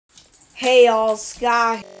Hey all,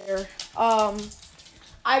 Sky here.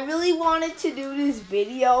 I really wanted to do this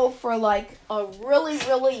video for like a really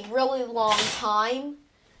long time.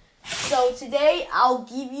 So today I'll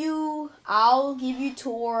give you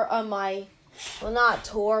tour on my, well, not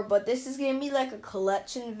tour, but this is gonna be like a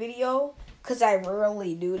collection video because I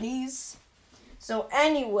rarely do these. So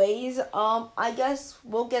anyways, I guess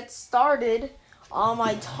we'll get started on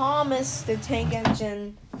my Thomas the Tank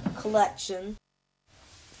Engine collection.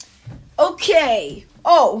 Okay.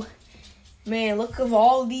 Oh, man, look at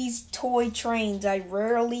all these toy trains I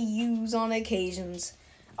rarely use on occasions.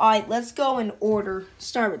 Alright, let's go in order.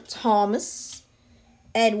 Start with Thomas,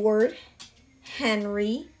 Edward,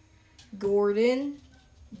 Henry, Gordon,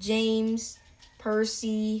 James,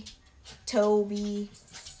 Percy, Toby.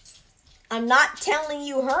 I'm not telling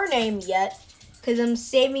you her name yet, because I'm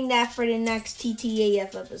saving that for the next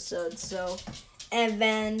TTAF episode, so. And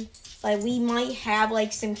then, like, we might have,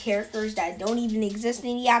 like, some characters that don't even exist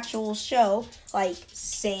in the actual show, like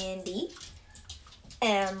Sandy,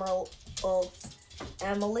 Emily.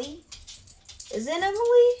 Is it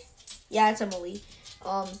Emily? Yeah, it's Emily.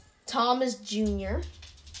 Thomas Jr.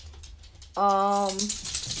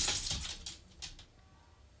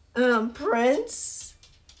 Prince.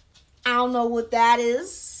 I don't know what that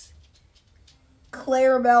is.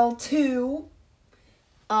 Clarabelle 2.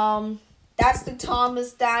 That's the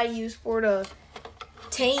Thomas that I use for the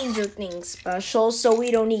Tanger thing special, so we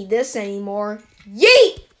don't need this anymore.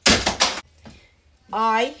 Yeet!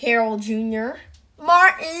 Harold Jr.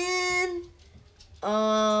 Martin!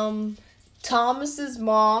 Thomas's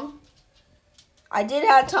mom. I did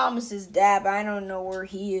have Thomas's dad, but I don't know where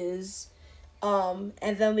he is. And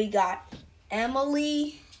then we got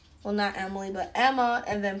Emily. Well, not Emily, but Emma,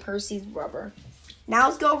 and then Percy's brother. Now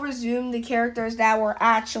let's go resume the characters that were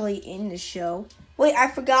actually in the show. Wait, I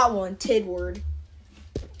forgot one. Tidward.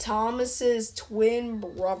 Thomas's twin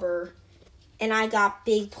brother. And I got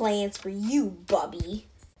big plans for you, Bubby.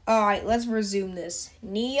 Alright, let's resume this.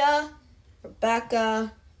 Nia,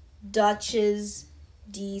 Rebecca, Duchess,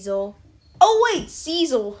 Diesel. Oh wait,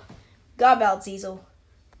 Cecil. Forgot about Cecil.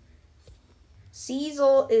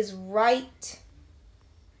 Cecil is right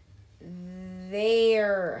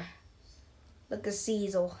there. Look at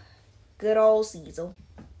Cecil. Good old Cecil.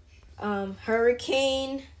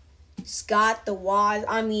 Hurricane, Scott the Wise,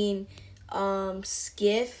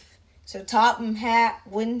 Skiff. So Topham Hatt,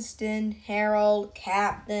 Winston, Harold,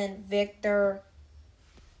 Captain, Victor,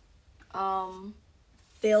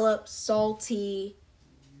 Philip, Salty,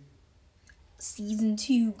 Season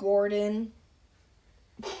 2, Gordon,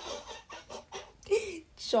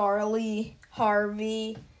 Charlie,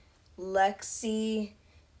 Harvey, Lexi,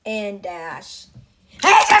 and Dash.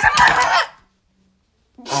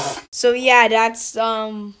 So yeah, that's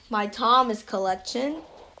my Thomas collection.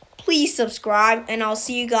 Please subscribe, and I'll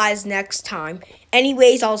see you guys next time.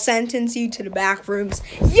 Anyways, I'll sentence you to the back rooms.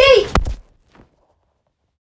 Yeet!